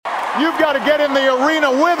you've got to get in the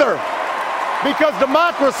arena with her, because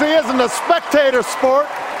democracy isn't a spectator sport.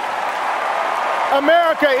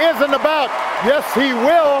 America isn't about, yes, he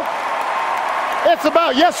will. It's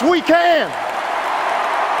about, yes, we can.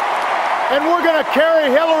 And we're going to carry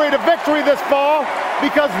Hillary to victory this fall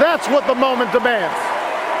because that's what the moment demands.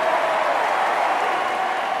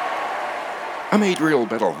 I'm Adriel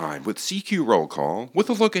Bettelheim with CQ Roll Call with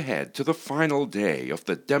a look ahead to the final day of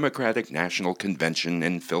the Democratic National Convention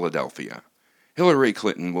in Philadelphia. Hillary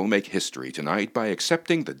Clinton will make history tonight by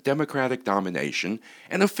accepting the Democratic nomination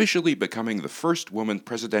and officially becoming the first woman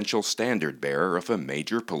presidential standard-bearer of a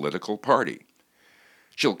major political party.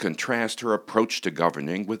 She'll contrast her approach to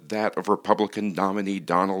governing with that of Republican nominee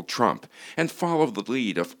Donald Trump and follow the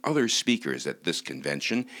lead of other speakers at this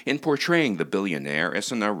convention in portraying the billionaire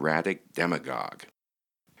as an erratic demagogue.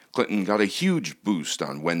 Clinton got a huge boost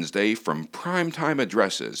on Wednesday from primetime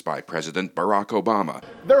addresses by President Barack Obama.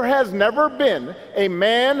 There has never been a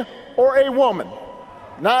man or a woman,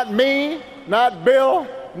 not me, not Bill,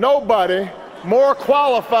 nobody, more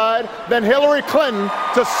qualified than Hillary Clinton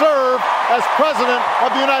to serve as President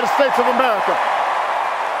of the United States of America.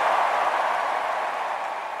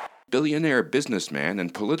 Billionaire businessman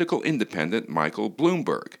and political independent Michael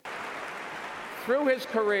Bloomberg. Through his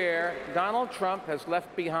career, Donald Trump has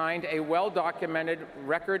left behind a well-documented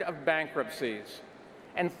record of bankruptcies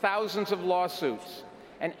and thousands of lawsuits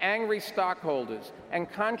and angry stockholders and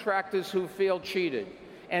contractors who feel cheated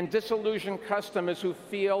and disillusioned customers who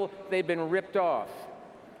feel they've been ripped off.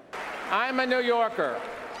 I'm a New Yorker,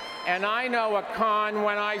 and I know a con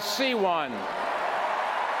when I see one.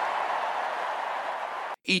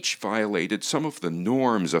 Each violated some of the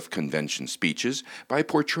norms of convention speeches by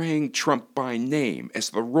portraying Trump by name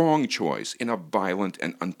as the wrong choice in a violent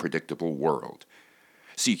and unpredictable world.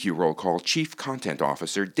 CQ Roll Call Chief Content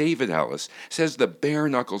Officer David Ellis says the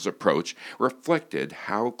bare-knuckles approach reflected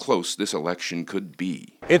how close this election could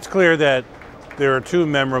be. It's clear that there are two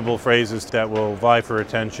memorable phrases that will vie for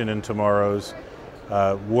attention in tomorrow's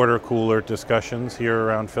water cooler discussions here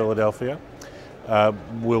around Philadelphia.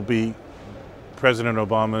 Will be President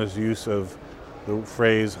Obama's use of the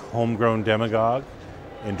phrase homegrown demagogue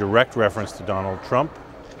in direct reference to Donald Trump,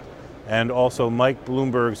 and also Mike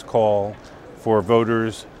Bloomberg's call for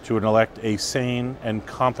voters to elect a sane and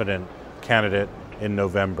competent candidate in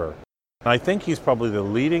November. I think he's probably the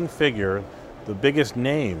leading figure, the biggest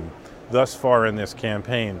name thus far in this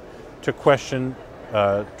campaign to question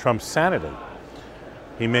Trump's sanity.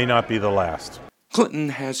 He may not be the last. Clinton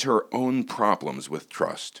has her own problems with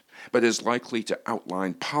trust, but is likely to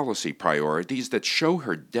outline policy priorities that show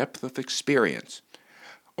her depth of experience.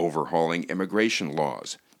 Overhauling immigration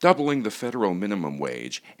laws, doubling the federal minimum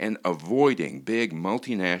wage, and avoiding big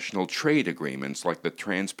multinational trade agreements like the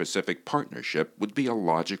Trans-Pacific Partnership would be a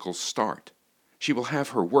logical start. She will have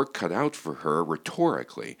her work cut out for her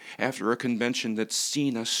rhetorically after a convention that's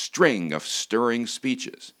seen a string of stirring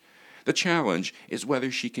speeches. The challenge is whether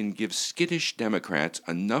she can give skittish Democrats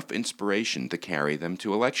enough inspiration to carry them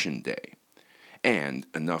to Election Day, and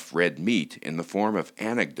enough red meat in the form of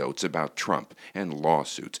anecdotes about Trump and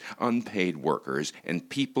lawsuits, unpaid workers, and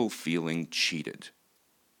people feeling cheated.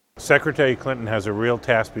 Secretary Clinton has a real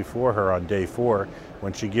task before her on day 4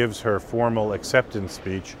 when she gives her formal acceptance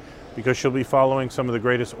speech, because she'll be following some of the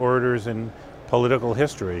greatest orators in political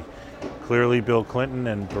history. Clearly, Bill Clinton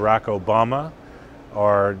and Barack Obama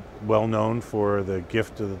are well known for the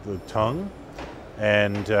gift of the tongue,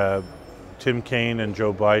 and Tim Kaine and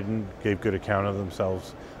Joe Biden gave good account of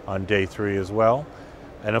themselves on day 3 as well.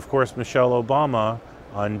 And of course, Michelle Obama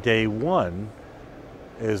on day 1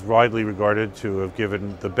 is widely regarded to have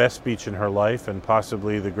given the best speech in her life and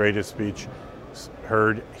possibly the greatest speech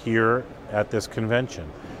heard here at this convention.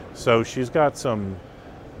 So she's got some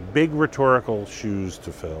big rhetorical shoes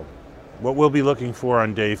to fill. What we'll be looking for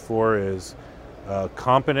on day 4 is a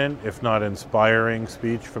competent, if not inspiring,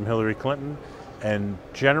 speech from Hillary Clinton and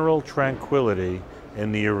general tranquility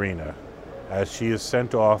in the arena as she is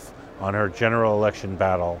sent off on her general election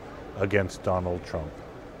battle against Donald Trump.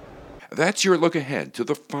 That's your look ahead to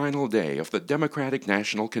the final day of the Democratic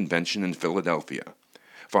National Convention in Philadelphia.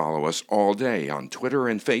 Follow us all day on Twitter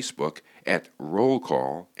and Facebook at Roll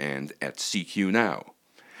Call and at CQ Now.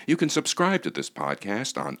 You can subscribe to this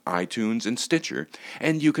podcast on iTunes and Stitcher,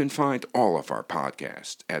 and you can find all of our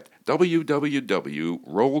podcasts at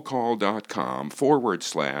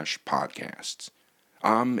www.rollcall.com/podcasts.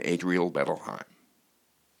 I'm Adriel Bettelheim.